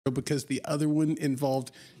because the other one involved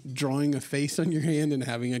drawing a face on your hand and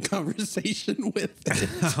having a conversation with it.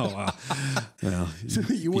 Oh, wow. Well, So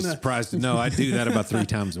you be wanna- surprised to know I do that about 3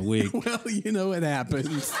 times a week. Well, you know it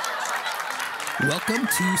happens. Welcome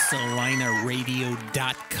to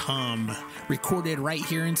SelinaRadio.com, recorded right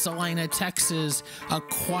here in Celina, Texas, a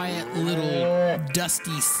quiet little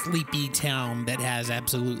dusty, sleepy town that has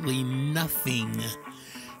absolutely nothing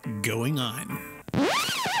going on.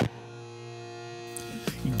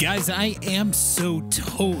 Guys, I am so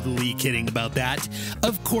totally kidding about that.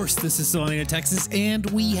 Of course, this is Celina, Texas, and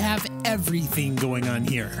we have everything going on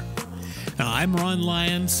here. Now, I'm Ron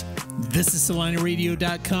Lyons. This is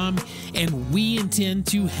SelinaRadio.com, and we intend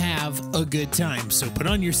to have a good time. So put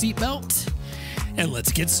on your seatbelt, and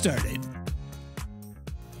let's get started.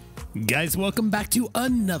 Guys, welcome back to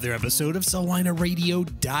another episode of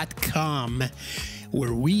SelinaRadio.com,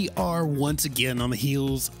 where we are once again on the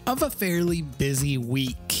heels of a fairly busy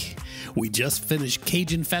week. We just finished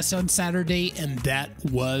Cajun Fest on Saturday, and that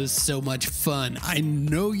was so much fun. I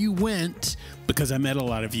know you went because I met a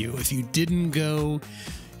lot of you. If you didn't go,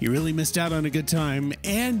 you really missed out on a good time,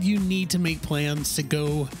 and you need to make plans to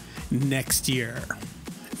go next year.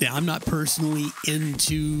 Now, I'm not personally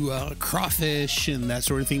into crawfish and that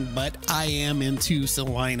sort of thing, but I am into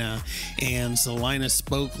Celina, and Celina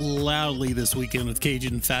spoke loudly this weekend with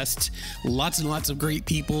Cajun Fest. Lots and lots of great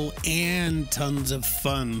people and tons of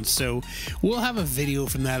fun. So we'll have a video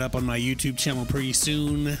from that up on my YouTube channel pretty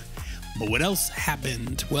soon. But what else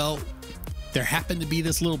happened? Well, there happened to be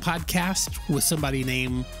this little podcast with somebody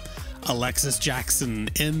named Alexis Jackson,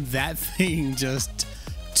 and that thing just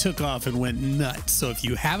took off and went nuts. So if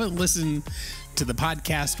you haven't listened to the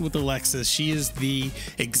podcast with Alexis, she is the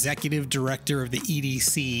executive director of the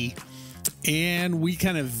EDC, and we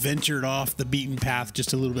kind of ventured off the beaten path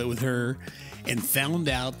just a little bit with her and found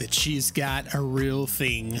out that she's got a real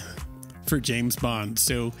thing for James Bond.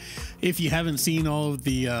 So if you haven't seen all of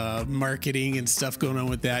the marketing and stuff going on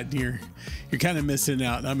with that, you're kind of missing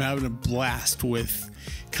out. I'm having a blast with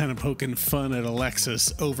kind of poking fun at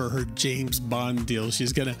Alexis over her James Bond deal.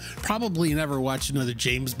 She's gonna probably never watch another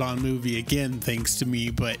James Bond movie again, thanks to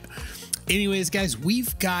me. But anyways, guys,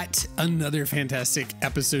 we've got another fantastic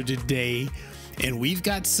episode today, and we've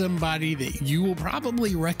got somebody that you will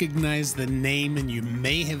probably recognize the name, and you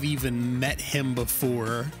may have even met him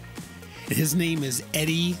before. His name is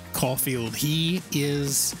Eddie Cawlfield. He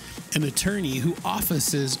is an attorney who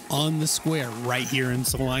offices on the square right here in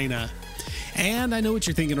Celina. And I know what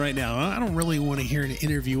you're thinking right now. I don't really want to hear an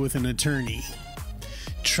interview with an attorney.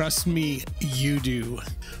 Trust me, you do.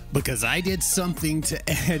 Because I did something to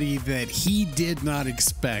Eddie that he did not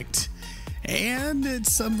expect. And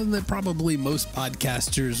it's something that probably most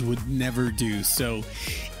podcasters would never do. So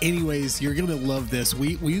anyways, you're going to love this.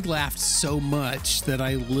 We laughed so much that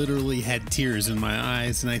I literally had tears in my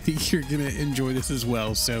eyes, and I think you're going to enjoy this as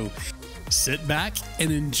well. So sit back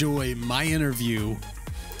and enjoy my interview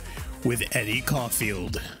with Eddie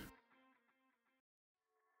Cawlfield.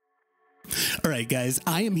 All right, guys,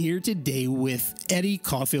 I am here today with Eddie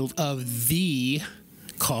Cawlfield of the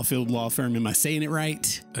Cawlfield Law Firm. Am I saying it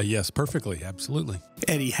right? Yes, perfectly. Absolutely.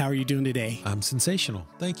 Eddie, how are you doing today? I'm sensational.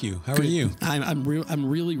 Thank you. How are you? I'm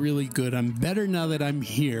really, really good. I'm better now that I'm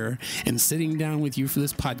here and sitting down with you for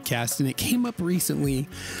this podcast. And it came up recently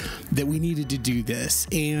that we needed to do this,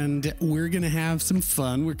 and we're going to have some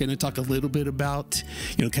fun. We're going to talk a little bit about,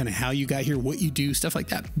 kind of how you got here, what you do, stuff like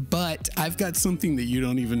that. But I've got something that you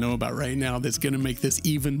don't even know about right now that's going to make this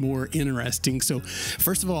even more interesting. So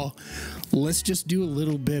first of all, let's just do a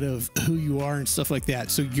little bit of who you are and stuff like that.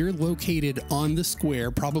 So you're located on the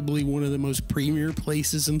square, probably one of the most premier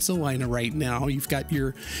places in Celina right now. You've got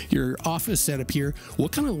your office set up here.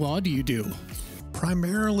 What kind of law do you do?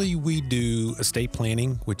 Primarily, we do estate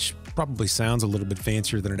planning, which probably sounds a little bit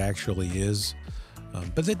fancier than it actually is.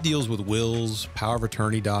 But that deals with wills, power of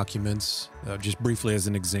attorney documents. Just briefly as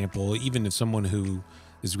an example, even if someone who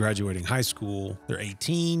is graduating high school, they're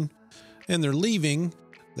 18 and they're leaving,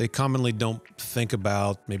 they commonly don't think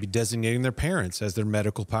about maybe designating their parents as their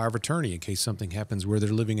medical power of attorney in case something happens where they're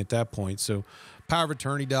living at that point. So power of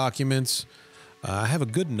attorney documents. I have a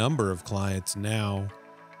good number of clients now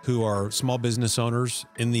who are small business owners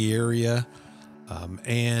in the area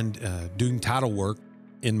and doing title work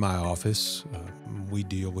in my office. We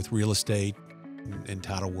deal with real estate and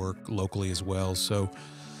title work locally as well. So,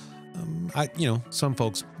 some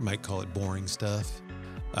folks might call it boring stuff.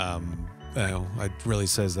 It really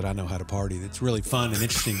says that I know how to party. It's really fun and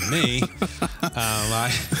interesting to me.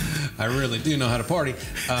 I really do know how to party.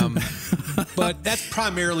 But that's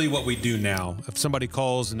primarily what we do now. If somebody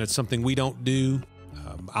calls and it's something we don't do,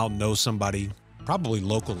 I'll know somebody probably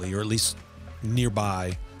locally or at least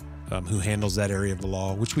nearby, who handles that area of the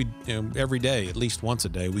law, which we, every day, at least once a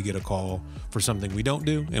day, we get a call for something we don't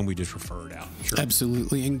do, and we just refer it out. Sure.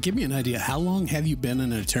 Absolutely. And give me an idea, how long have you been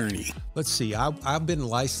an attorney? Let's see. I've been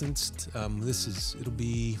licensed. It'll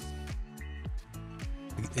be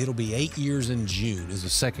 8 years in June. Is a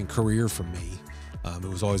second career for me. It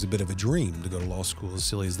was always a bit of a dream to go to law school, as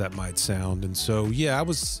silly as that might sound. And so, yeah,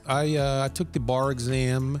 I took the bar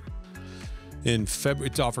exam in February.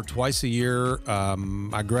 It's offered twice a year.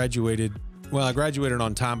 I graduated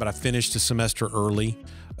on time, but I finished a semester early.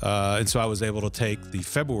 And so I was able to take the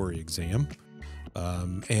February exam,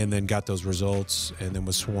 and then got those results, and then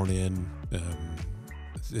was sworn in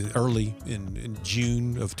early in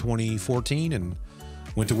June of 2014, and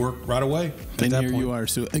went to work right away. And here you are.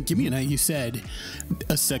 So give me an idea. You said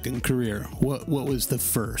a second career. What was the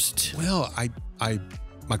first? Well,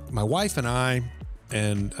 my wife and I,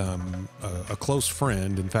 and a close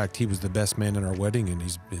friend. In fact, he was the best man in our wedding, and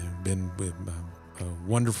he's been with a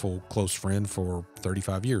wonderful close friend for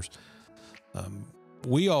 35 years.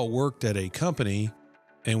 We all worked at a company,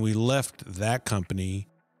 and we left that company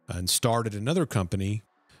and started another company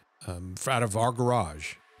out of our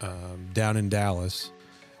garage down in Dallas.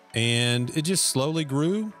 And it just slowly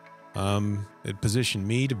grew. It positioned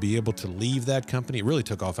me to be able to leave that company. It really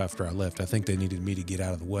took off after I left. I think they needed me to get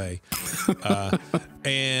out of the way.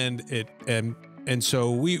 And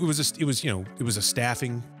so it was a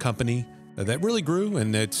staffing company that really grew,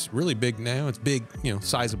 and it's really big now. It's big,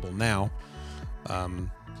 sizable now.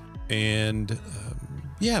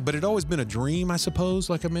 Yeah, but it'd always been a dream, I suppose,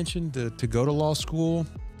 like I mentioned, to go to law school.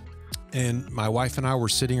 And my wife and I were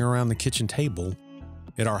sitting around the kitchen table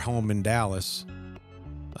at our home in Dallas.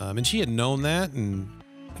 And she had known that, and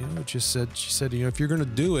she said, if you're going to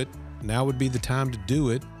do it, now would be the time to do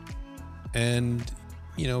it. And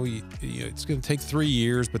it's going to take 3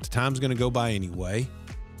 years, but the time's going to go by anyway.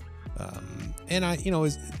 And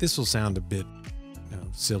this will sound a bit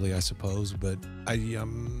silly, I suppose, but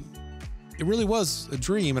it really was a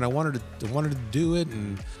dream, and I wanted to do it,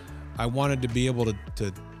 and I wanted to be able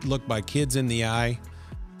to look my kids in the eye.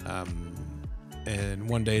 And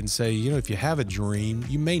one day and say, if you have a dream,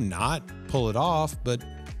 you may not pull it off, but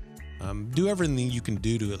do everything you can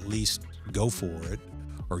do to at least go for it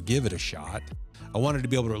or give it a shot. I wanted to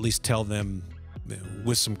be able to at least tell them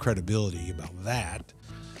with some credibility about that.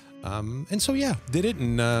 And so, yeah, did it.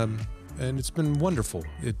 And it's been wonderful.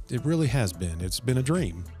 It really has been. It's been a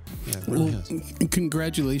dream. Yeah, it really has.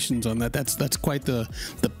 Congratulations on that. That's quite the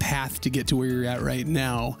path to get to where you're at right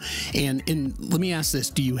now. And let me ask this: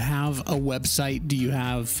 do you have a website? Do you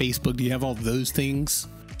have Facebook? Do you have all those things?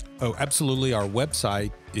 Oh, absolutely. Our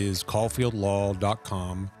website is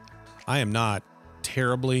cawlfieldlaw.com. I am not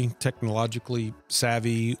terribly technologically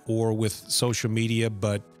savvy or with social media,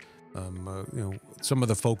 but some of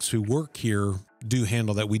the folks who work here do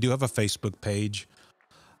handle that. We do have a Facebook page.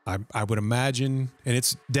 I would imagine, and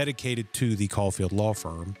it's dedicated to the Cawlfield Law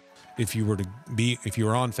Firm. If you were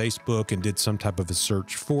on Facebook and did some type of a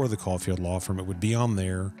search for the Cawlfield Law Firm, it would be on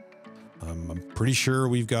there. I'm pretty sure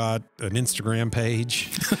we've got an Instagram page,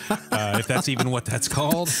 if that's even what that's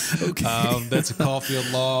called. Okay. That's a Cawlfield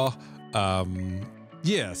Law.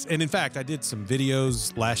 Yes, and in fact, I did some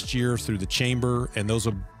videos last year through the chamber, and those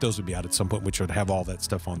would be out at some point, which would have all that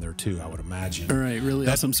stuff on there too, I would imagine. All right, really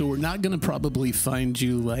awesome. So we're not going to probably find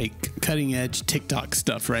you like cutting edge TikTok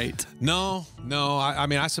stuff, right? No. I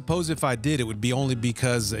mean, I suppose if I did, it would be only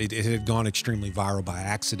because it had gone extremely viral by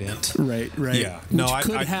accident. Right. Yeah. Which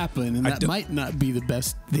could happen, and that might not be the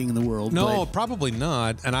best thing in the world. No, probably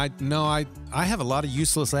not. And I have a lot of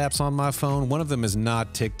useless apps on my phone. One of them is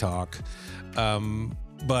not TikTok.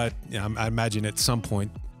 But I imagine at some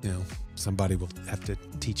point, somebody will have to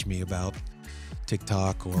teach me about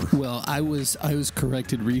TikTok or. Well, I was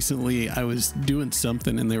corrected recently. I was doing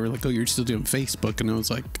something, and they were like, "Oh, you're still doing Facebook," and I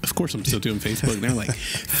was like, "Of course I'm still doing Facebook." And they're like,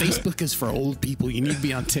 "Facebook is for old people. You need to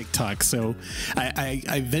be on TikTok." So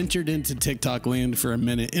I ventured into TikTok land for a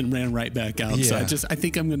minute and ran right back out. Yeah. So I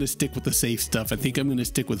think I'm going to stick with the safe stuff. I think I'm going to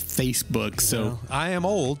stick with Facebook. So well, I am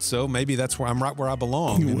old, so maybe that's where I'm right where I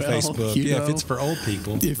belong in Facebook. If it's for old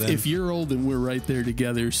people. If you're old, then we're right there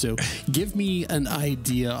together. So give me an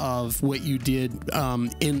idea of what you did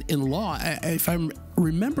in law. If I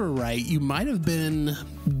remember right, you might have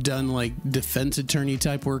done like defense attorney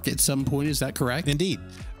type work at some point. Is that correct? Indeed.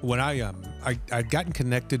 When I'd gotten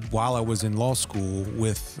connected while I was in law school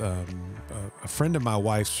with a friend of my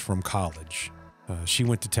wife's from college. She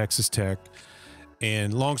went to Texas Tech,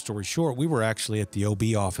 and long story short, we were actually at the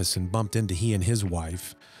OB office and bumped into he and his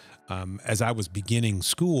wife as I was beginning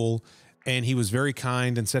school, and he was very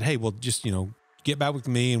kind and said, "Hey, well, just get back with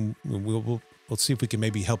me and we'll see if we can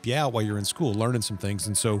maybe help you out while you're in school, learning some things.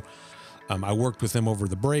 And so I worked with them over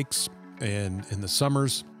the breaks and in the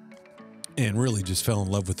summers and really just fell in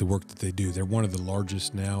love with the work that they do. They're one of the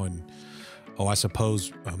largest now and, I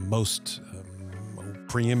suppose, most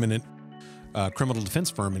preeminent criminal defense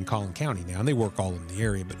firm in Collin County now. And they work all in the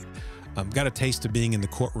area, but got a taste of being in the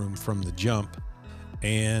courtroom from the jump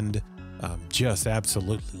and just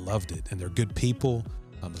absolutely loved it. And they're good people,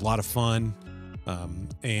 a lot of fun.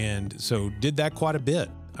 And so did that quite a bit.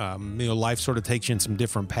 Life sort of takes you in some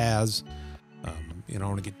different paths. I don't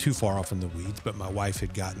want to get too far off in the weeds, but my wife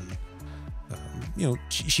had gotten,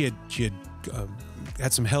 she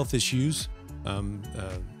had some health issues,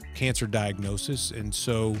 cancer diagnosis. And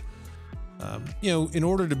so, in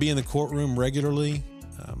order to be in the courtroom regularly,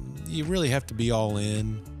 you really have to be all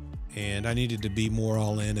in, and I needed to be more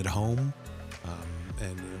all in at home.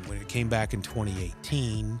 And when it came back in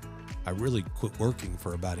 2018, I really quit working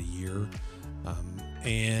for about a year,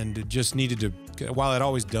 and just needed to, while I'd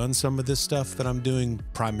always done some of this stuff that I'm doing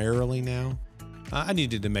primarily now, I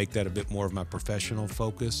needed to make that a bit more of my professional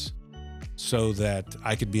focus so that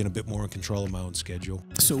I could be in a bit more in control of my own schedule.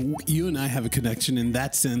 So you and I have a connection in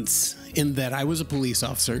that sense, in that I was a police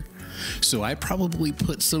officer. So I probably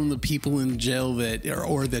put some of the people in jail that,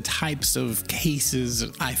 or the types of cases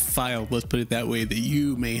I filed, let's put it that way, that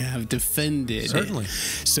you may have defended. Certainly.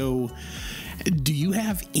 So do you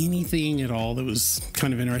have anything at all that was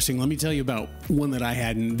kind of interesting? Let me tell you about one that I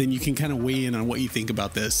had, and then you can kind of weigh in on what you think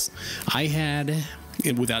about this. I had,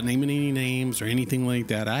 and without naming any names or anything like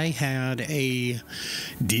that, I had a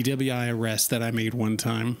DWI arrest that I made one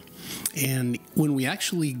time. And when we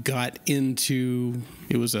actually got into,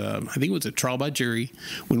 I think it was a trial by jury.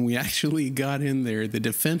 When we actually got in there, the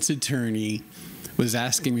defense attorney was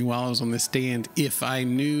asking me while I was on the stand if I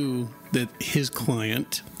knew that his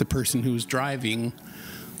client, the person who was driving,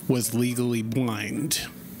 was legally blind.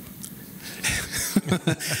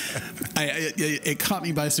 It caught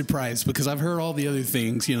me by surprise because I've heard all the other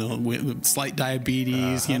things, with slight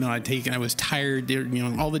diabetes, I was tired,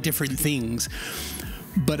 all the different things.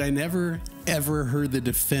 But I never, ever heard the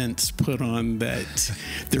defense put on that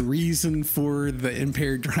the reason for the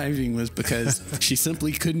impaired driving was because she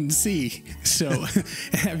simply couldn't see. So what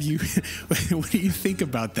do you think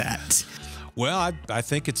about that? Well, I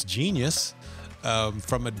think it's genius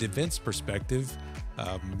from a defense perspective.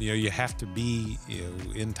 You have to be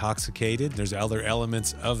intoxicated. There's other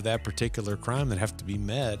elements of that particular crime that have to be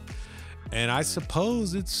met. And I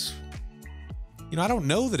suppose it's, I don't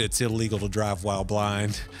know that it's illegal to drive while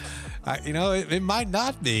blind. It might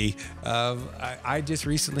not be. I just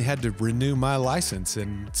recently had to renew my license.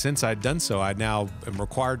 And since I'd done so, I now am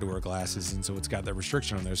required to wear glasses. And so it's got that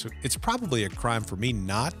restriction on there. So it's probably a crime for me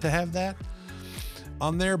not to have that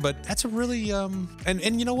on there, but that's a really,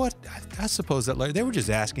 and you know what? I suppose that they were just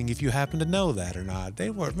asking if you happen to know that or not.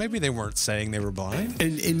 Maybe they weren't saying they were blind.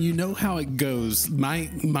 And you know how it goes.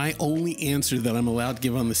 My only answer that I'm allowed to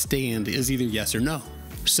give on the stand is either yes or no.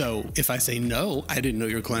 So if I say no, I didn't know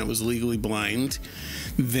your client was legally blind,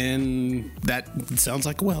 then that sounds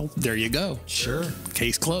like, well, there you go. Sure.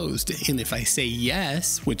 Case closed. And if I say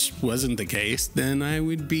yes, which wasn't the case, then I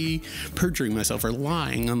would be perjuring myself or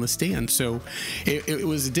lying on the stand. So it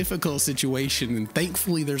was a difficult situation. And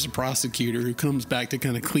thankfully, there's a prosecutor who comes back to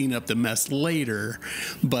kind of clean up the mess later.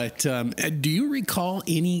 But do you recall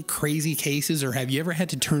any crazy cases, or have you ever had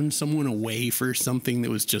to turn someone away for something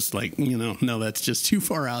that was just like, no, that's just too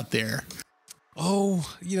far out there?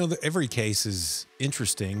 Oh, every case is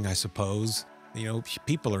interesting, I suppose.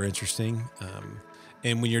 People are interesting.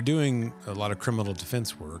 And when you're doing a lot of criminal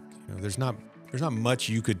defense work, there's not much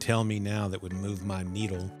you could tell me now that would move my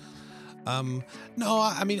needle.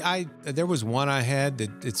 There was one I had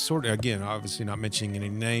that it's sort of, again, obviously not mentioning any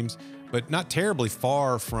names, but not terribly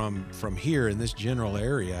far from here in this general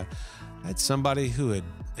area. I had somebody who had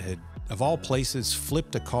of all places,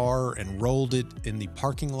 flipped a car and rolled it in the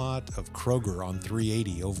parking lot of Kroger on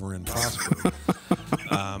 380 over in Prosper.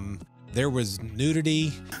 There was nudity,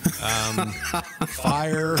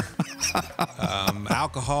 fire,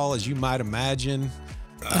 alcohol, as you might imagine.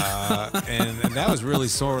 And that was really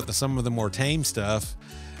sort of some of the more tame stuff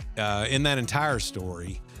in that entire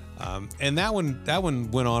story. And that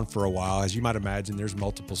one went on for a while. As you might imagine, there's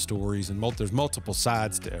multiple stories and there's multiple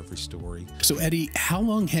sides to every story. So, Eddie, how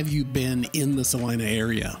long have you been in the Celina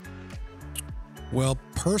area? Well,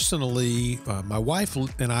 personally, my wife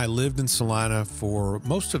and I lived in Celina for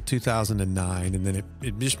most of 2009, and then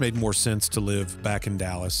it just made more sense to live back in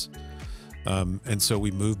Dallas. And so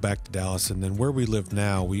we moved back to Dallas, and then where we live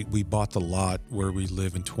now, we bought the lot where we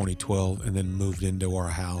live in 2012 and then moved into our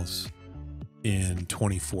house in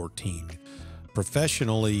 2014.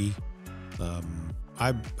 Professionally,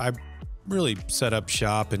 I really set up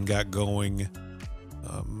shop and got going,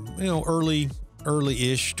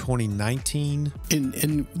 early-ish 2019.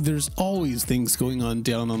 And there's always things going on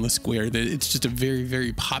down on the square. That it's just a very,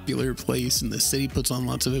 very popular place, and the city puts on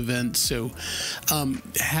lots of events. So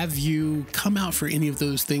have you come out for any of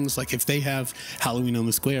those things? Like if they have Halloween on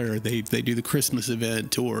the square, or they do the Christmas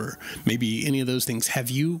event, or maybe any of those things. Have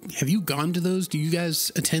you gone to those? Do you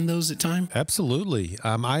guys attend those at time? Absolutely.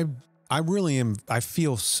 I really am. I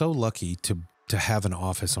feel so lucky to have an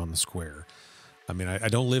office on the square. I mean, I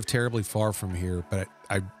don't live terribly far from here, but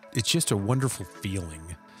it's just a wonderful feeling.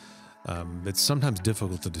 It's sometimes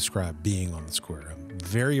difficult to describe being on the square. I'm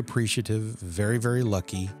very appreciative, very, very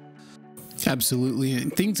lucky. Absolutely.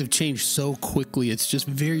 And things have changed so quickly. It's just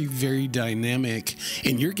very, very dynamic.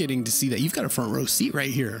 And you're getting to see that. You've got a front row seat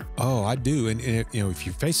right here. Oh, I do. And if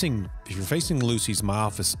you're facing Lucy's, my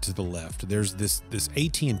office to the left, there's this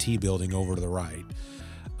AT&T building over to the right.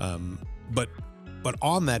 But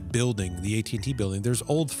on that building, the AT&T building, there's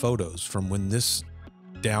old photos from when this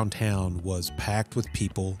downtown was packed with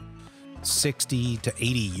people 60 to 80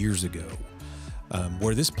 years ago,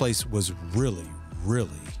 where this place was really, really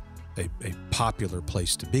a popular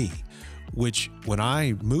place to be, which when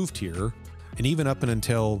I moved here, and even up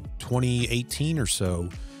until 2018 or so,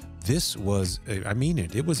 this was,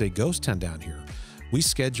 it was a ghost town down here. We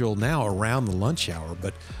schedule now around the lunch hour,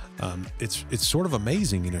 but it's sort of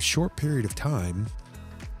amazing in a short period of time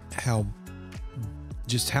how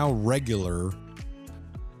regularly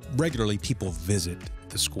people visit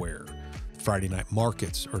the square. Friday night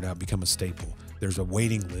markets are now become a staple. There's a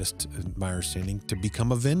waiting list, in my understanding, to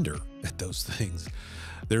become a vendor at those things.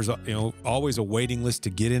 There's always a waiting list to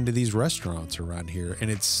get into these restaurants around here, and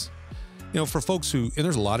it's for folks and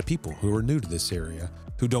there's a lot of people who are new to this area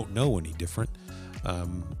who don't know any different.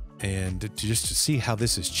 And to see how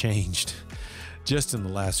this has changed just in the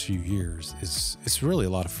last few years it's really a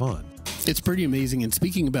lot of fun. It's pretty amazing. And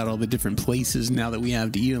speaking about all the different places now that we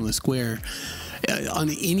have to eat on the square, on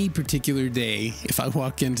any particular day, if I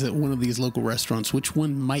walk into one of these local restaurants, which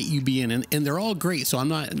one might you be in? And they're all great. So I'm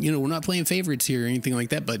not, we're not playing favorites here or anything like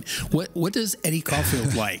that. But what does Eddie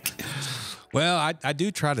Cawlfield like? Well, I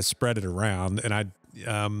do try to spread it around, and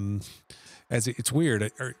it's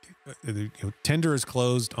weird. Tender is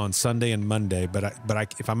closed on Sunday and Monday, but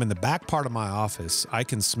if I'm in the back part of my office, I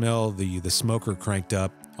can smell the smoker cranked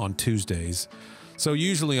up on Tuesdays. So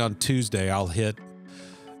usually on Tuesday, I'll hit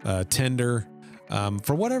tender.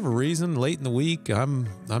 For whatever reason, late in the week, I'm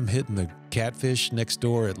hitting the catfish next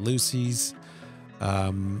door at Lucy's.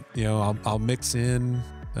 I'll mix in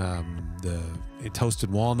the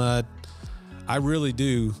toasted walnut. I really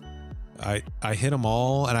do. I hit them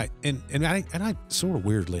all, and I sort of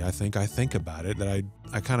weirdly, I think about it, that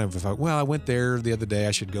I kind of, I went there the other day,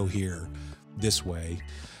 I should go here this way,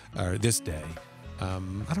 or this day. I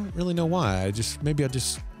don't really know why. Maybe I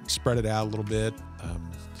just spread it out a little bit.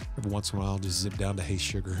 Every once in a while, I'll just zip down to Hey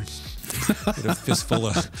Sugar, get a fistful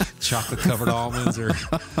of chocolate-covered almonds or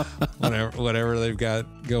whatever they've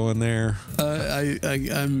got going there.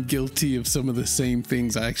 I'm guilty of some of the same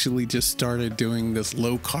things. I actually just started doing this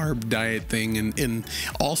low-carb diet thing, and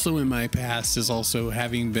also in my past is also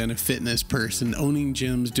having been a fitness person, owning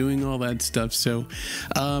gyms, doing all that stuff. So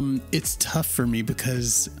it's tough for me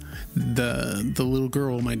because the little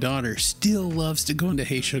girl, my daughter, still loves to go into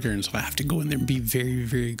Hey Sugar, and so I have to go in there and be very,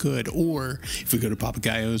 very good. Or if we go to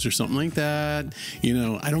Papagayo's or something like that,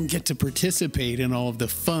 I don't get to participate in all of the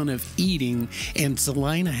fun of eating. And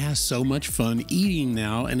Celina has so much fun eating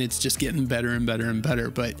now, and it's just getting better and better and better.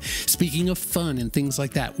 But speaking of fun and things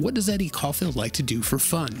like that, what does Eddie Cawlfield like to do for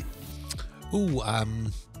fun?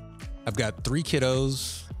 I've got 3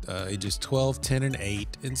 kiddos, ages 12, 10, and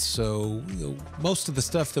 8. And so most of the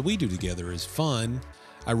stuff that we do together is fun.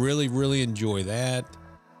 I really, really enjoy that.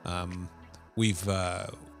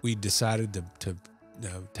 We decided to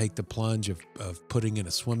take the plunge of putting in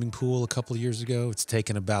a swimming pool a couple of years ago. It's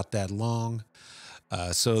taken about that long.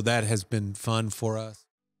 So that has been fun for us.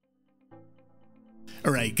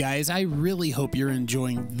 All right, guys, I really hope you're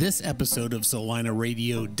enjoying this episode of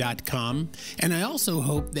SelinaRadio.com. And I also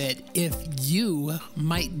hope that if you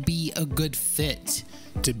might be a good fit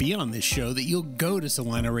to be on this show, that you'll go to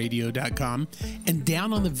SelinaRadio.com, and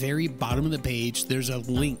down on the very bottom of the page, there's a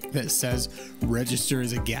link that says register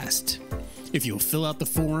as a guest. If you'll fill out the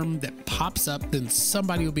form that pops up, then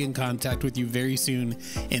somebody will be in contact with you very soon.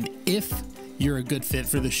 And if you're a good fit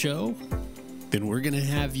for the show, then we're going to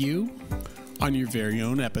have you on your very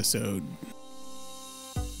own episode.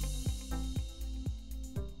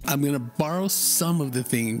 I'm going to borrow some of the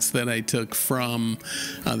things that I took from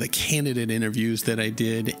the candidate interviews that I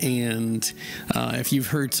did. And if you've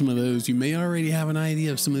heard some of those, you may already have an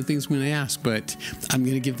idea of some of the things I'm going to ask, but I'm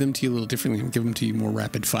going to give them to you a little differently. I'm going to give them to you more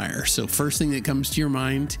rapid fire. So first thing that comes to your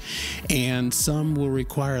mind, and some will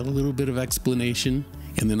require a little bit of explanation,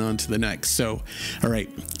 and then on to the next. So, all right.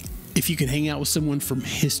 If you could hang out with someone from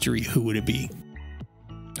history, who would it be?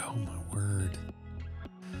 Oh, my word.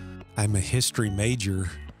 I'm a history major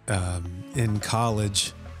in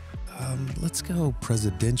college. Let's go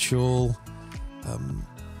presidential.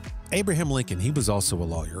 Abraham Lincoln. He was also a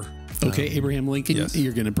lawyer. Okay, Abraham Lincoln. Yes.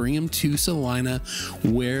 You're going to bring him to Celina.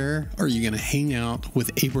 Where are you going to hang out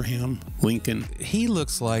with Abraham Lincoln? He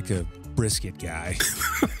looks like a brisket guy.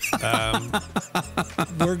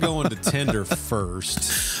 We're going to tender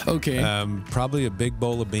first. Okay. Probably a big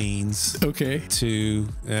bowl of beans. Okay.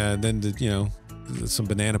 Then some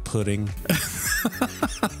banana pudding.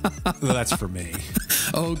 Well, that's for me.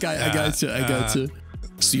 Oh, okay. I got you. I got you.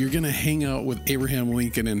 So you're going to hang out with Abraham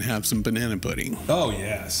Lincoln and have some banana pudding. Oh,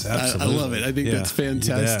 yes, absolutely. I love it. I think that's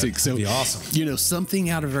fantastic. So, that'd be awesome.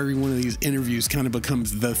 Something out of every one of these interviews kind of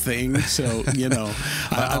becomes the thing. So,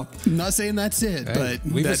 I'm not saying that's it, but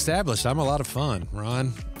we've established I'm a lot of fun,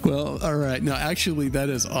 Ron. Well, all right. No, actually, that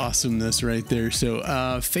is awesomeness right there.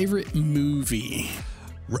 So, favorite movie?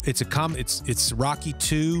 It's it's Rocky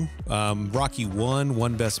 2, Rocky 1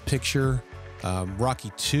 won Best Picture.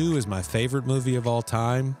 Rocky 2 is my favorite movie of all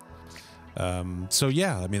time. So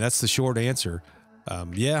yeah, I mean, that's the short answer.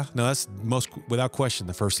 That's without question,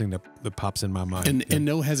 the first thing that pops in my mind. And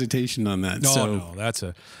no hesitation on that. No,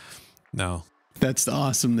 that's the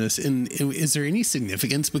awesomeness. And is there any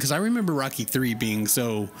significance? Because I remember Rocky 3 being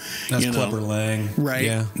so, that's Clubber Lang. Right.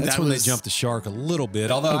 Yeah. That's when they jumped the shark a little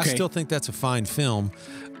bit. Although I still think that's a fine film.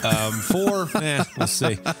 4, we'll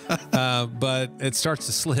see. But it starts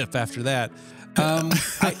to slip after that.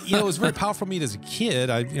 It was very powerful for me as a kid.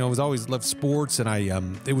 I was always loved sports, and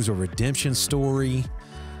it was a redemption story.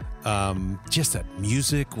 Just that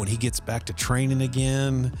music when he gets back to training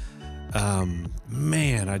again. It's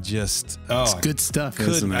good stuff,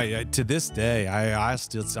 isn't it? To this day,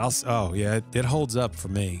 it holds up for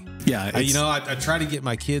me. Yeah. I try to get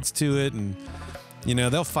my kids to it, and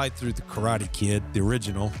they'll fight through the Karate Kid, the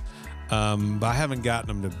original. But I haven't gotten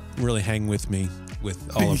them to really hang with me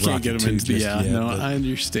with all of Rocky 2 just yet. I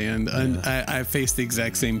understand. Yeah. I face the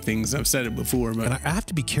exact same things. I've said it before, but and I have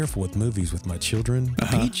to be careful with movies with my children.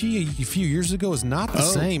 PG a few years ago is not the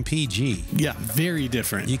same PG. Yeah, very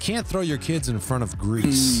different. You can't throw your kids in front of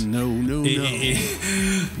grease. No. No.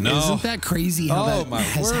 Isn't that crazy how that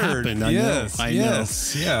has happened? I know.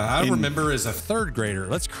 Yeah, I remember as a third grader,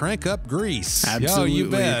 let's crank up grease. Absolutely.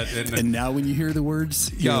 You bet. And now when you hear the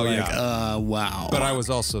words, you're wow. But I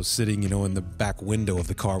was also sitting, in the back window of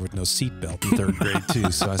the car with no seatbelt in third grade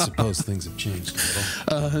too, so I suppose things have changed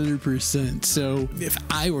a little. 100%. So if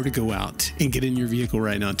I were to go out and get in your vehicle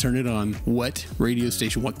right now, turn it on, what radio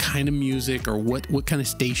station, what kind of music, or what kind of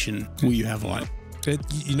station will you have on?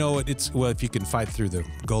 If you can fight through the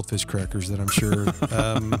goldfish crackers, that I'm sure.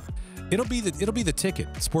 It'll be the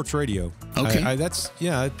ticket, sports radio. Okay.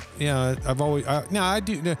 I've always I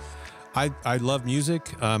do. I love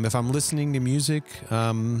music. If I'm listening to music,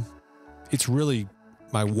 it's really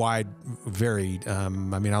my wide varied. I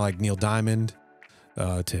like Neil Diamond,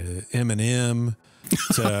 to Eminem,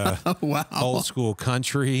 to wow. old school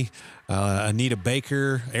country, Anita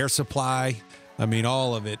Baker, Air Supply.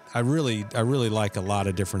 All of it. I really like a lot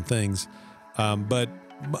of different things. But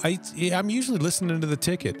I'm usually listening to the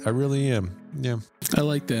ticket. I really am. Yeah. I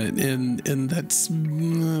like that. And that's,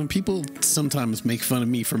 people sometimes make fun of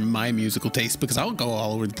me for my musical taste because I'll go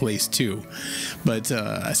all over the place too. But,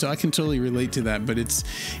 so I can totally relate to that, but it's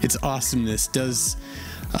awesomeness. Does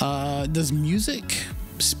music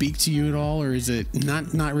speak to you at all, or is it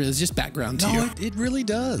not really? It's just background to you? No, it really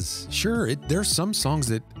does. Sure. There's some songs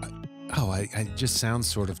that, I just sound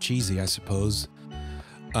sort of cheesy, I suppose.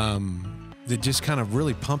 That just kind of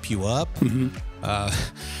really pump you up. Mm-hmm.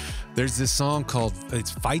 There's this song called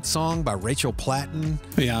Fight Song by Rachel Platten.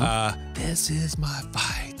 Yeah. This is my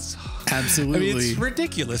fight song. Absolutely. It's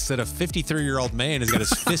ridiculous that a 53-year-old man has got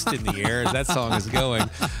his fist in the air as that song is going.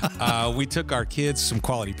 We took our kids, some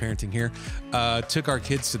quality parenting here, took our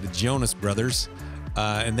kids to the Jonas Brothers,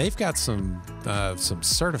 and they've got some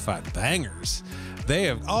certified bangers. They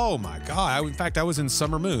have, oh my God. In fact, I was in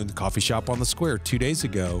Summer Moon, the coffee shop on the square 2 days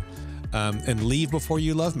ago, and Leave Before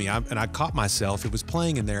You Love Me. And I caught myself. It was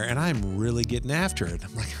playing in there, and I'm really getting after it.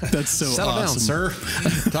 I'm like, that's so settle awesome. down,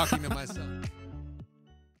 sir. Talking to myself.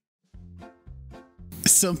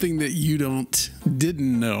 something that you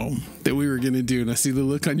didn't know that we were going to do. And I see the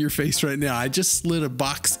look on your face right now. I just slid a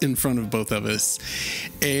box in front of both of us.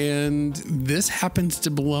 And this happens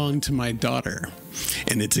to belong to my daughter.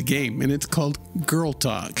 And it's a game, and it's called Girl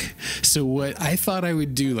Talk. So what I thought I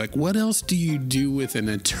would do, like, what else do you do with an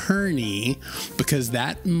attorney? Because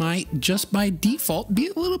that might just by default be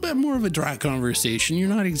a little bit more of a dry conversation. You're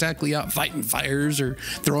not exactly out fighting fires or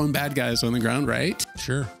throwing bad guys on the ground, right?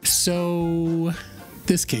 Sure. So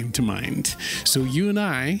this came to mind. So you and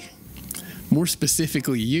I, more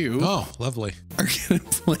specifically you, Oh, lovely. are going to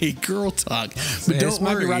play Girl Talk. But This don't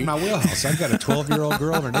might be worry. right in my wheelhouse. I've got a 12-year-old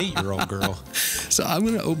girl and an 8-year-old girl. So I'm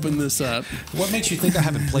going to open this up. What makes you think I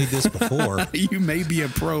haven't played this before? You may be a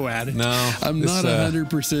pro at it. No, I'm this, not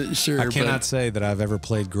 100% sure. I cannot say that I've ever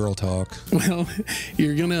played Girl Talk. Well,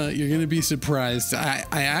 you're gonna be surprised. I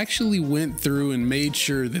actually went through and made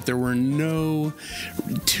sure that there were no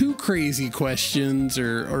too crazy questions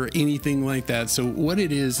or anything like that. So what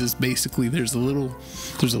it is basically there's a little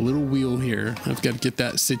wheel here. I've got to get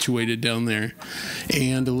that situated down there,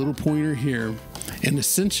 and a little pointer here. And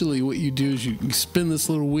essentially, what you do is you spin this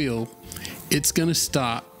little wheel. It's gonna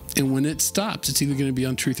stop. And when it stops, it's either going to be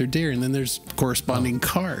on Truth or Dare, and then there's corresponding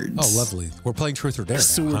cards. Oh, lovely. We're playing Truth or Dare.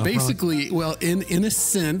 So now, we're huh, basically, well, in a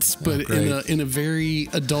sense, but in a very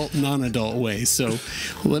adult, non-adult way. So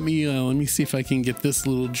let me see if I can get this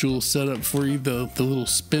little jewel set up for you, the little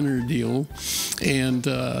spinner deal, and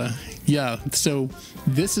yeah. So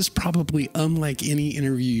this is probably unlike any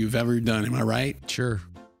interview you've ever done. Am I right? Sure.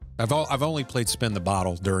 I've only played Spin the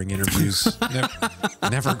Bottle during interviews.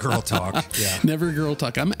 Never Girl Talk. Yeah. Never Girl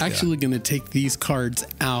Talk. I'm actually going to take these cards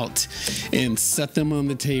out and set them on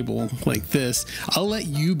the table like this. I'll let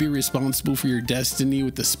you be responsible for your destiny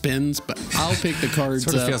with the spins, but I'll pick the cards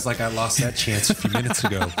Sort of up. feels like I lost that chance a few minutes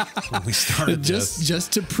ago when we started this.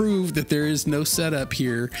 Just to prove that there is no setup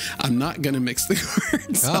here, I'm not going to mix the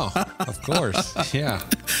cards. Oh, of course. Yeah.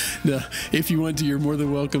 No, if you want to, you're more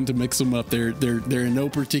than welcome to mix them up. They're in no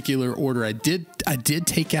particular order. I did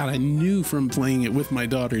take out. I knew from playing it with my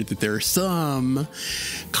daughter that there are some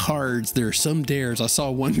cards. There are some dares. I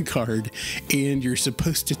saw one card, and you're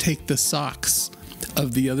supposed to take the socks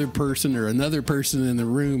of the other person or another person in the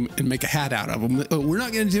room and make a hat out of them. We're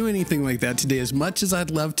not going to do anything like that today. As much as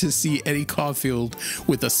I'd love to see Eddie Cawlfield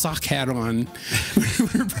with a sock hat on,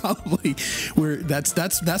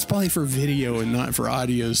 that's probably for video and not for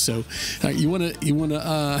audio. So you want to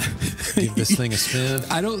Give this thing a spin.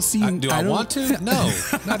 I don't see. Do I want to? No,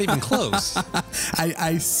 not even close.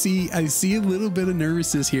 I see a little bit of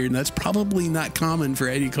nervousness here, and that's probably not common for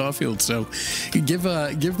Eddie Cawlfield. So give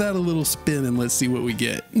that a little spin and let's see what we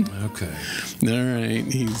get. Okay. All right.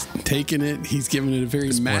 He's taking it. He's giving it a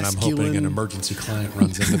very masculine. I'm hoping an emergency client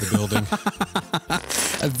runs into the building.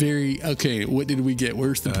 Okay. What did we get?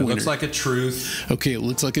 Where's the pointer? Looks like a truth. Okay. It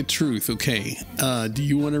looks like a truth. Okay. Do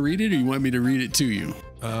you want to read it, or you want me to read it to you?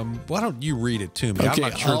 Why don't you read it to me? Okay,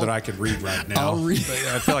 I'm not sure that I could read right now. I'll read.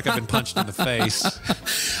 I feel like I've been punched in the face.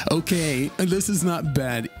 Okay. This is not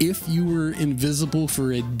bad. If you were invisible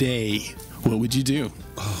for a day, what would you do?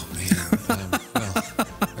 Oh, man. Well,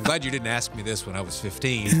 I'm glad you didn't ask me this when I was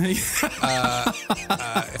 15. If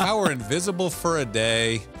I were invisible for a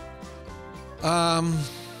day, I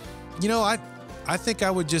think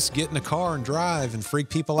I would just get in a car and drive and freak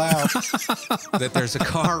people out that there's a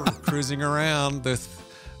car cruising around with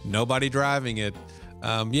nobody driving it.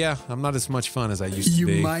 Yeah, I'm not as much fun as I used to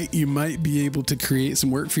be. You might be able to create some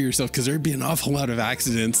work for yourself, because there'd be an awful lot of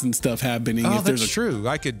accidents and stuff happening. Oh, that's true.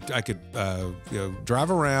 I could drive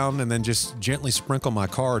around and then just gently sprinkle my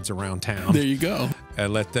cards around town. There you go.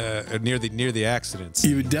 And let near the accidents.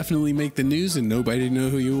 You would definitely make the news, and nobody would know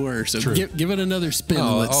who you were. So give it another spin.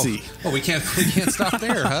 And let's see. Oh, we can't stop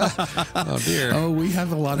there, huh? Oh dear. Oh, we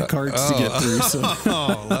have a lot of cards to get through. So.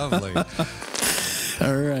 Oh, lovely.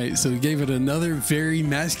 All right, so we gave it another very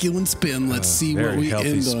masculine spin. Let's see what we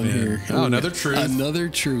end on here. Oh, another truth. Another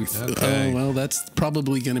truth. Okay. Oh, well, that's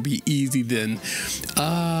probably going to be easy then.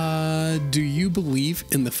 Do you believe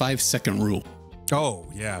in the 5-second rule? Oh,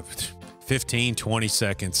 yeah. 15, 20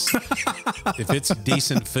 seconds. If it's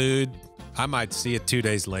decent food, I might see it 2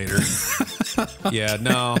 days later. Yeah,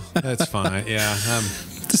 no, that's fine. Yeah.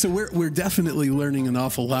 So we're definitely learning an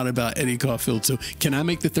awful lot about Eddie Cawlfield. So can I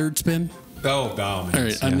make the third spin? Oh, man. All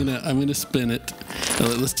right, yeah. I'm gonna spin it.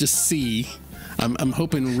 Let's just see. I'm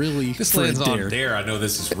hoping really this for lands a dare. on dare. I know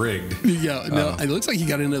this is rigged. Yeah, no, it looks like you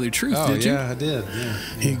got another truth, did you? Yeah, I did. Yeah.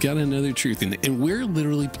 You got another truth, and we're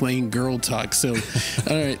literally playing Girl Talk. So, all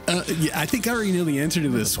right, yeah, I think I already know the answer to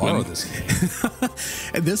this one. This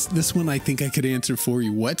And this one I think I could answer for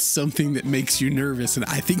you. What's something that makes you nervous? And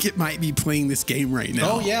I think it might be playing this game right now.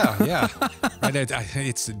 Oh, yeah.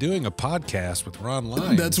 It's doing a podcast with Ron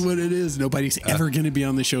Lyons. That's what it is. Nobody's ever going to be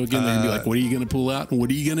on the show again. They're going to be like, what are you going to pull out? And what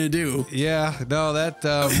are you going to do? Yeah, no, that's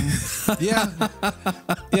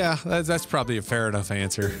probably a fair enough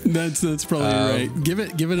answer. That's probably right. Give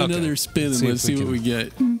it another spin and let's see what we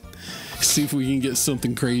get. See if we can get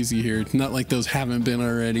something crazy here. Not like those haven't been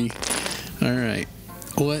already. All right.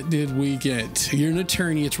 What did we get? You're an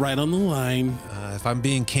attorney. It's right on the line. If I'm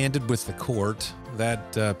being candid with the court,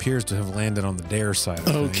 that appears to have landed on the dare side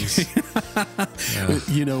of things.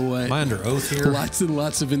 You know what? Am I under oath here? Lots and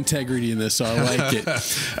lots of integrity in this, so I like it.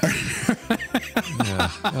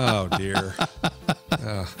 Yeah. Oh, dear.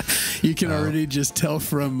 You can already just tell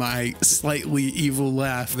from my slightly evil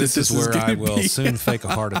laugh. This is where I will soon fake a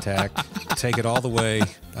heart attack. Take it all the way.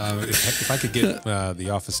 If I could get the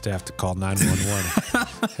office staff to call 911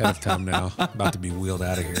 ahead of time now, I'm about to be wheeled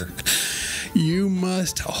out of here. You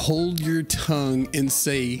must hold your tongue and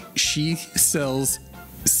say, she sells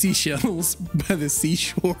seashells by the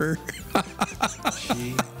seashore.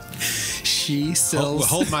 She sells.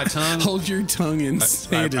 Hold my tongue. Hold your tongue and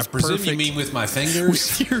say it is perfect. I presume you mean with my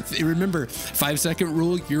fingers. Remember, 5-second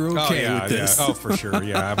rule. You're okay with this. Yeah. Oh, for sure.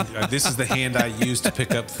 Yeah. This is the hand I use to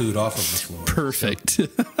pick up food off of the floor. Perfect.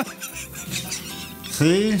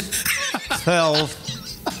 She sells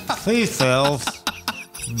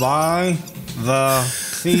by the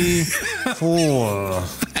seashore.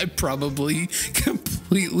 I probably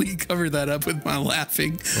completely covered that up with my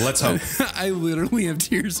laughing. Well, let's hope. I literally have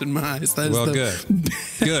tears in my eyes. Good.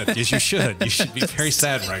 Good. Yes, you should. You should be very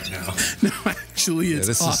sad right now. No, actually,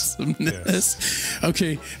 it's awesomeness. Yes.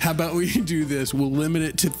 Okay, how about we do this? We'll limit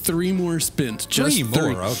it to 3 more spins. Just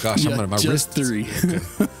three more? Oh, gosh. Yeah, my just wrist 3. Okay.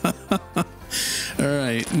 All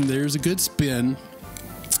right, and there's a good spin.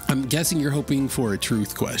 I'm guessing you're hoping for a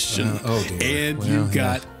truth question. Oh, dear. And you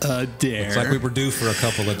got a dare. Looks like we were due for a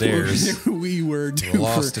couple of dares. We were due the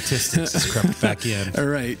law statistics has crept back in. All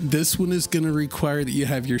right. This one is going to require that you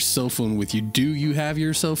have your cell phone with you. Do you have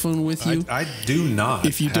your cell phone with you? I do not.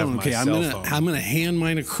 If you don't, okay, I'm gonna hand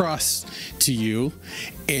mine across to you,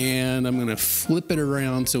 and I'm gonna flip it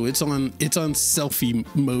around so it's on selfie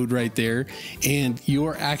mode right there. And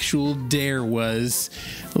your actual dare was,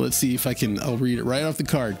 let's see if I'll read it right off the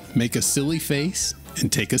card. Make a silly face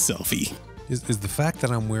and take a selfie. Is the fact that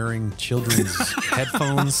I'm wearing children's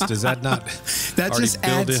headphones, does that not that just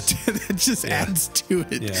adds to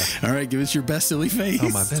it? Yeah. All right, give us your best silly face. Oh,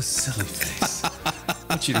 my best silly face. I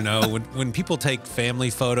want you to know, when people take family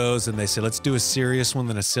photos and they say, let's do a serious one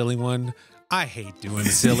than a silly one, I hate doing the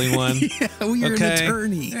silly one. Yeah, well, you're an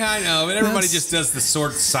attorney. Yeah, I know, but everybody just does the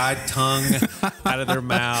sort side tongue out of their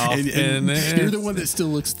mouth. and you're the one that still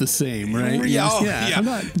looks the same, right? Yeah, I'm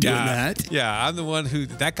not doing that. Yeah, I'm the one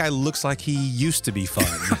that guy looks like he used to be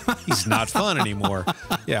fun. He's not fun anymore.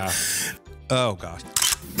 Yeah. Oh, gosh.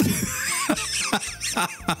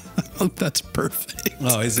 Oh, that's perfect.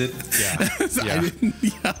 Oh, is it? Yeah.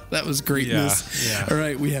 Yeah, that was greatness. Yeah. All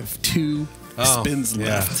right, we have 2 spins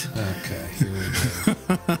left. Okay, here we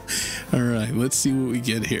go. All right, let's see what we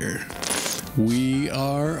get here. We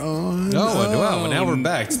are on. Oh, wow. Now we're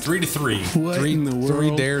back. It's 3-3. What in the world?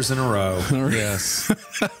 3 dares in a row. Right. Yes.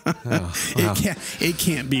 It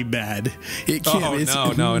can't be bad. It can't.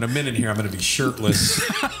 Oh, no. In a minute here, I'm going to be shirtless.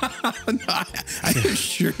 No, I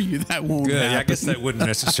assure you that won't happen. Yeah, I guess that wouldn't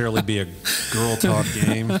necessarily be a girl talk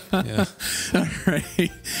game. Yeah. All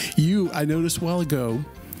right. I noticed a while ago,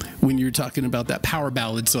 when you're talking about that power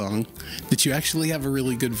ballad song, that you actually have a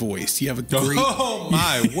really good voice. You have a great. Oh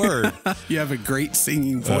my word! You have a great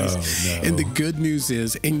singing voice. Oh, no. And the good news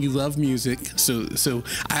is, and you love music, so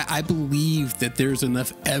I believe that there's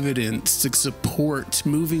enough evidence to support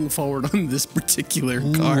moving forward on this particular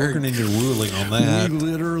card. We're going to need a ruling on that. We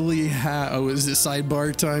literally have. Oh, is it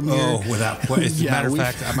sidebar time here? Oh, without question. As a matter of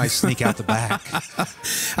fact, I might sneak out the back.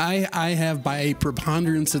 I have by a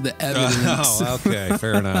preponderance of the evidence. Oh, okay,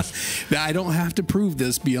 fair enough. I don't have to prove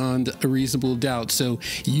this beyond a reasonable doubt. So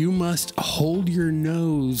you must hold your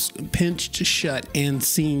nose pinched shut and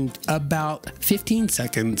sing about 15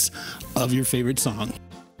 seconds of your favorite song.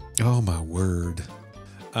 Oh, my word.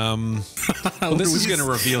 Well, this is going to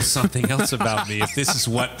reveal something else about me. If this is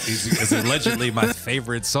what is allegedly my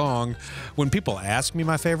favorite song, when people ask me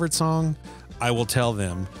my favorite song, I will tell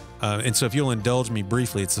them. And so if you'll indulge me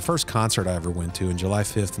briefly, it's the first concert I ever went to in July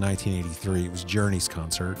 5th, 1983. It was Journey's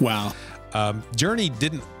concert. Wow. Journey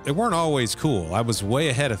they weren't always cool. I was way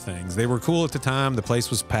ahead of things. They were cool at the time. The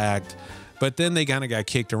place was packed. But then they kind of got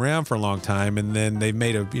kicked around for a long time. And then they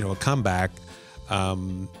made a comeback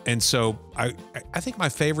And so I think my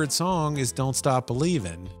favorite song is "Don't Stop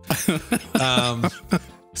Believin'."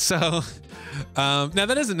 So now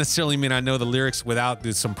that doesn't necessarily mean I know the lyrics without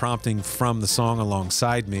some prompting from the song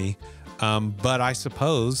alongside me. But I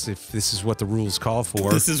suppose if this is what the rules call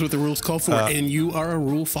for, this is what the rules call for, and you are a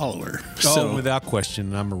rule follower. So without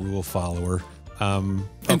question, I'm a rule follower. And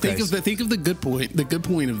think of the good point. The good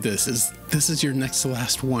point of this is your next to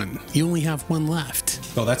last one. You only have one left.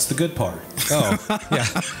 Oh, that's the good part. Oh, yeah,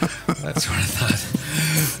 that's what I thought.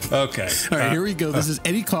 Okay, all right, here we go. This is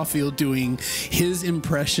Eddie Cawlfield doing his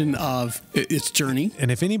impression of It's Journey.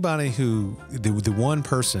 And if anybody the one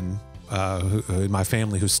person who in my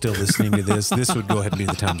family who's still listening to this would go ahead and be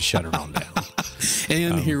the time to shut it on down.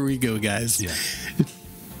 And here we go, guys. Yeah.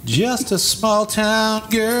 Just a small town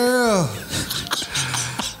girl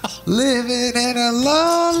living in a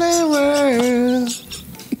lonely world.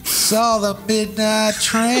 Saw the midnight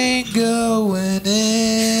train going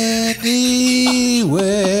anywhere.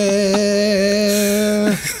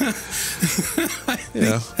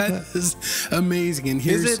 Yeah. That is amazing. And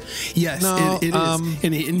here's is it? Yes, No, it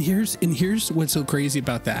is. And here's what's so crazy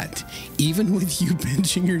about that. Even with you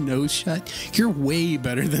pinching your nose shut, you're way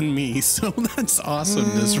better than me. So that's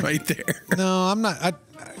awesomeness right there. No, I'm not.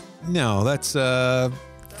 No, that's the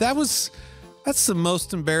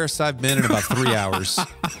most embarrassed I've been in about 3 hours.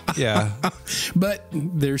 Yeah. But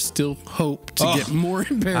there's still hope to get more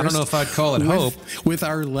embarrassed. I don't know if I'd call it hope. With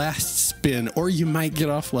our last spin, or you might get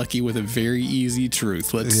off lucky with a very easy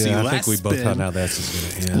truth. Let's see. I think we both know how that's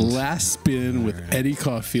going to end. Last spin with Eddie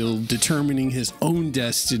Cawlfield determining his own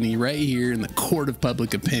destiny right here in the court of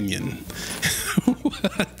public opinion.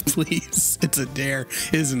 Please. It's a dare,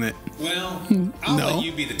 isn't it? Well, I'll let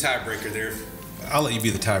you be the tiebreaker there. I'll let you be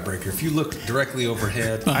the tiebreaker. If you look directly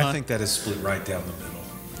overhead, I think that is split right down the middle.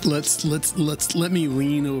 Let me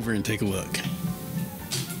lean over and take a look.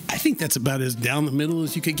 I think that's about as down the middle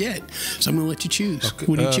as you could get. So I'm going to let you choose. Okay.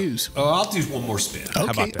 What do you choose? Oh, I'll do one more spin. Okay. How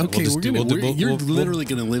about that? Okay. You're literally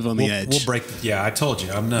going to live on the edge. We'll break. Yeah, I told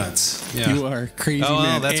you, I'm nuts. Yeah. You are crazy,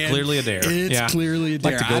 man. Oh, that's clearly a dare. It's clearly a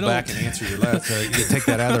dare. I'd like to go back and answer your last. You take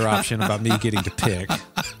that other option about me getting to pick.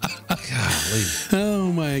 Golly.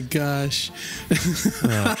 Oh my gosh.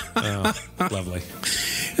 Lovely.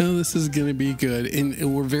 Oh, this is going to be good.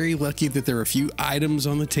 And we're very lucky that there are a few items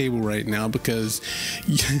on the table right now because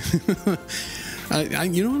you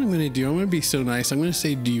know what I'm going to do? I'm going to be so nice. I'm going to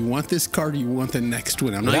say, do you want this card or do you want the next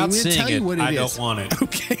one? I'm not even going to tell you what it is. I don't want it.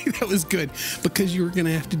 Okay, that was good. Because you were going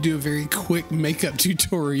to have to do a very quick makeup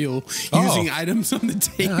tutorial using items on the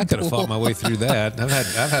table. Yeah, I could have fought my way through that. I've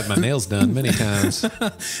had my nails done many times.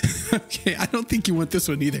 Okay, I don't think you want this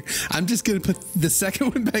one either. I'm just going to put the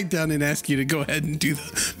second one back down and ask you to go ahead and do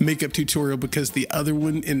the makeup tutorial because the other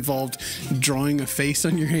one involved drawing a face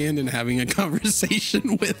on your hand and having a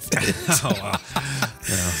conversation with it. Oh, wow.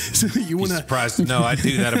 Yeah. So you want to surprised? No, I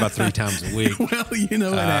do that about 3 times a week. Well, you know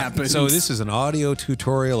what happens. So this is an audio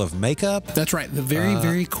tutorial of makeup. That's right, the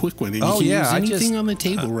very quick one. And you can use anything on the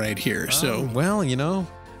table right here. So well, you know,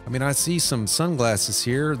 I mean, I see some sunglasses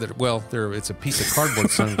here that it's a piece of cardboard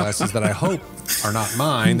sunglasses that I hope are not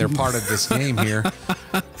mine. They're part of this game here.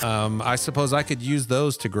 I suppose I could use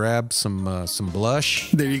those to grab some blush.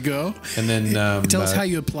 There you go. And then tell us how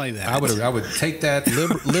you apply that. I would take that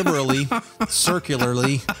liberally,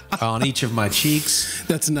 circularly on each of my cheeks.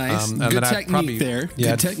 That's nice. Good technique there.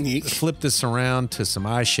 Good technique. Flip this around to some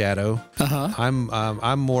eyeshadow.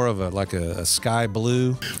 I'm more of a sky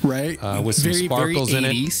blue, right? With some sparkles in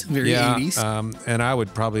it. Very 80s. And I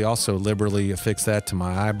would probably also liberally affix that to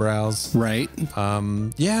my eyebrows. Right.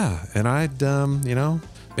 And I'd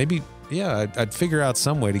maybe I'd figure out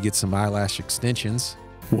some way to get some eyelash extensions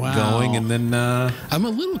going, and then I'm a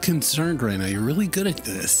little concerned right now. You're really good at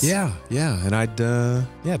this. Yeah, and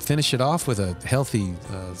I'd finish it off with a healthy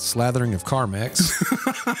slathering of Carmex,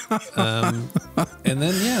 and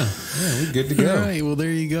then we're good to go. All right, well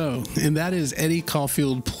there you go, and that is Eddie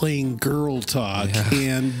Cawlfield playing girl talk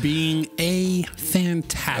and being a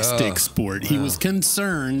fantastic sport. He was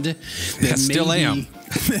concerned that still am.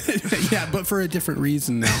 Yeah, but for a different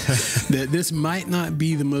reason now. That this might not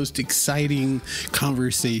be the most exciting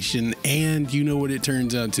conversation, and you know what it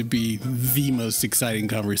turns out to be the most exciting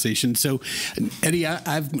conversation. So, Eddie,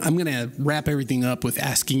 I'm going to wrap everything up with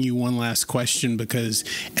asking you one last question because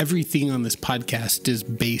everything on this podcast is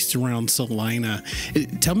based around Celina.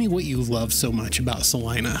 Tell me what you love so much about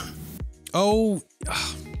Celina. Oh,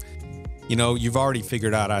 you know, you've already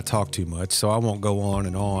figured out I talk too much, so I won't go on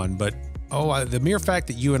and on, but the mere fact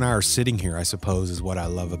that you and I are sitting here, I suppose, is what I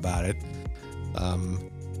love about it.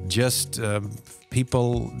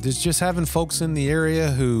 People, just having folks in the area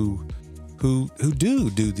who who do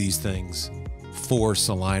these things for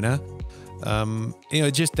Celina.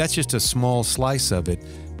 That's just a small slice of it.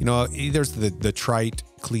 There's the trite,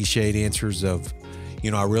 cliched answers of,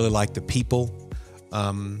 I really like the people.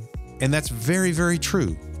 And that's very, very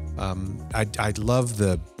true. I love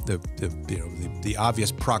the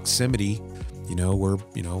obvious proximity, where,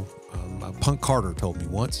 Punk Carter told me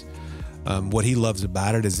once, what he loves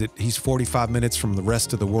about it is that he's 45 minutes from the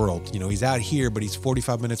rest of the world. He's out here, but he's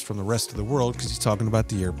 45 minutes from the rest of the world because he's talking about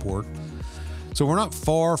the airport. So we're not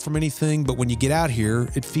far from anything, but when you get out here,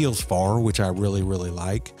 it feels far, which I really, really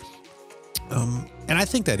like. And I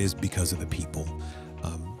think that is because of the people.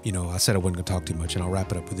 I said I wasn't going to talk too much, and I'll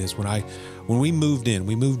wrap it up with this. When we moved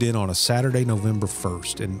in on a Saturday, November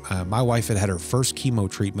 1st, and my wife had her first chemo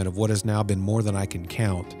treatment of what has now been more than I can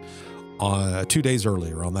count 2 days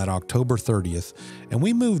earlier on that October 30th. And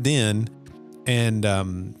we moved in, and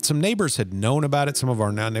some neighbors had known about it. Some of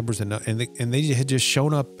our now neighbors had known, and they had just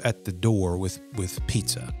shown up at the door with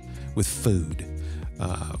pizza, with food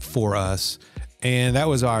for us. And that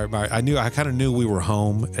was I kind of knew we were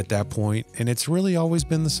home at that point, and it's really always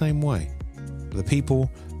been the same way. The people,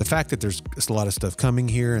 the fact that there's a lot of stuff coming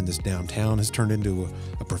here, and this downtown has turned into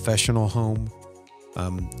a professional home,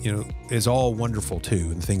 is all wonderful too,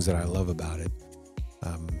 and things that I love about it.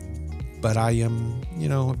 But I am,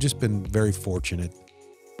 I've just been very fortunate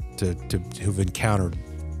to have encountered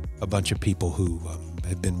a bunch of people who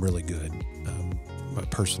have been really good,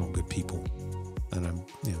 personal good people, and I'm,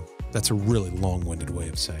 that's a really long-winded way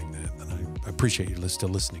of saying that, and I appreciate you still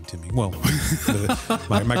listening to me. Well,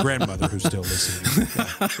 my grandmother who's still listening.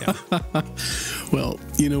 Yeah. Well,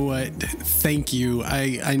 you know what? Thank you.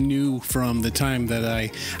 I knew from the time that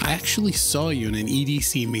I actually saw you in an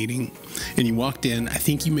EDC meeting, and you walked in. I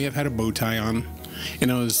think you may have had a bow tie on, and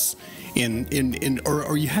I was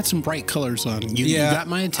or you had some bright colors on. You got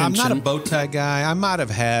my attention. I'm not a bow tie guy. I might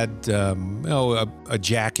have had a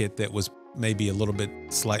jacket that was maybe a little bit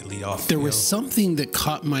slightly off. There was something that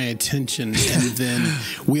caught my attention, and then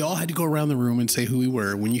we all had to go around the room and say who we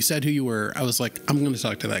were. When you said who you were, I was like, I'm going to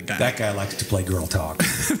talk to that guy. That guy likes to play girl talk.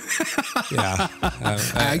 Yeah. I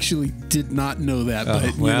actually did not know that,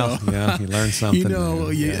 but you learned something.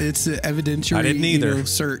 It's an evidentiary I didn't either.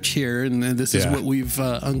 Search here, and this is what we've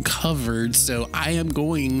uncovered. So I am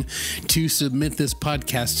going to submit this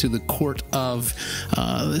podcast to the court of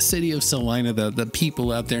the city of Celina, the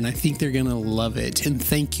people out there, and I think they're going to love it. And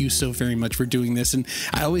thank you so very much for doing this. And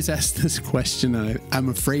I always ask this question, and I'm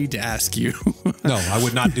afraid to ask you. No, I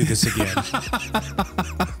would not do this again.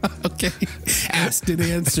 Okay. Asked and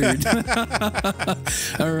answered.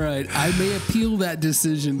 All right. I may appeal that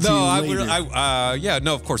decision to you later.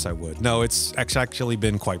 No, of course I would. No, it's actually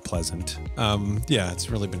been quite pleasant. It's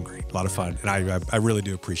really been great. A lot of fun. And I really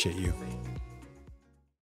do appreciate you.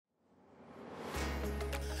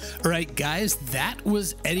 All right, guys, that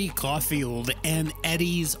was Eddie Cawlfield, and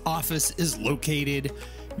Eddie's office is located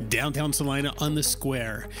downtown Celina on the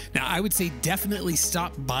square. Now, I would say definitely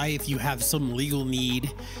stop by if you have some legal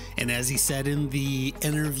need. And as he said in the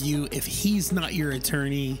interview, if he's not your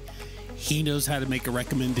attorney, he knows how to make a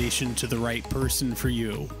recommendation to the right person for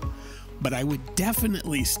you. But I would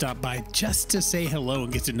definitely stop by just to say hello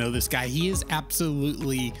and get to know this guy. He is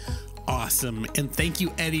absolutely awesome. And thank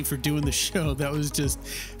you, Eddie, for doing the show. That was just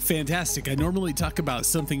fantastic. I normally talk about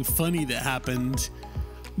something funny that happened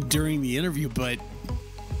during the interview, but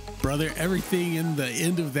brother, everything in the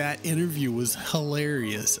end of that interview was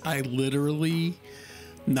hilarious. I literally,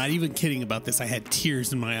 not even kidding about this, I had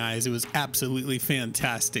tears in my eyes. It was absolutely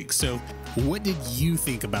fantastic. So what did you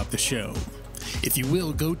think about the show? If you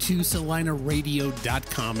will, go to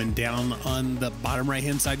celinaradio.com, and down on the bottom right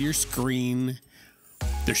hand side of your screen,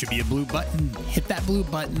 there should be a blue button. Hit that blue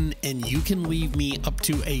button and you can leave me up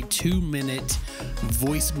to a 2-minute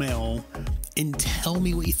voicemail and tell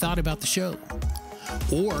me what you thought about the show.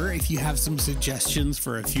 Or if you have some suggestions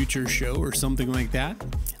for a future show or something like that,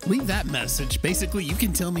 leave that message. Basically, you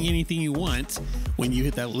can tell me anything you want when you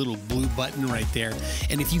hit that little blue button right there.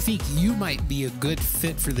 And if you think you might be a good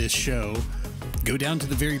fit for this show, go down to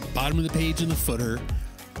the very bottom of the page in the footer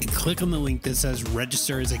and click on the link that says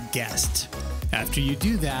register as a guest. After you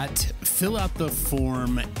do that, fill out the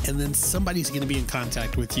form, and then somebody's going to be in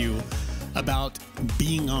contact with you about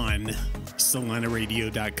being on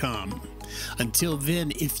celinaradio.com. Until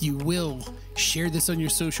then, if you will, share this on your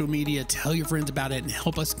social media, tell your friends about it, and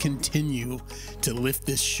help us continue to lift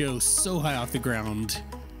this show so high off the ground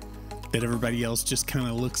that everybody else just kind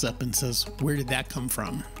of looks up and says, where did that come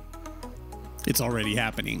from? It's already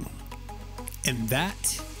happening. And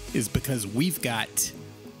that is because we've got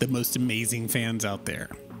the most amazing fans out there.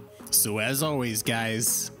 So as always,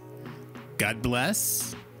 guys, God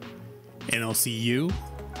bless, and I'll see you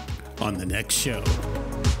on the next show.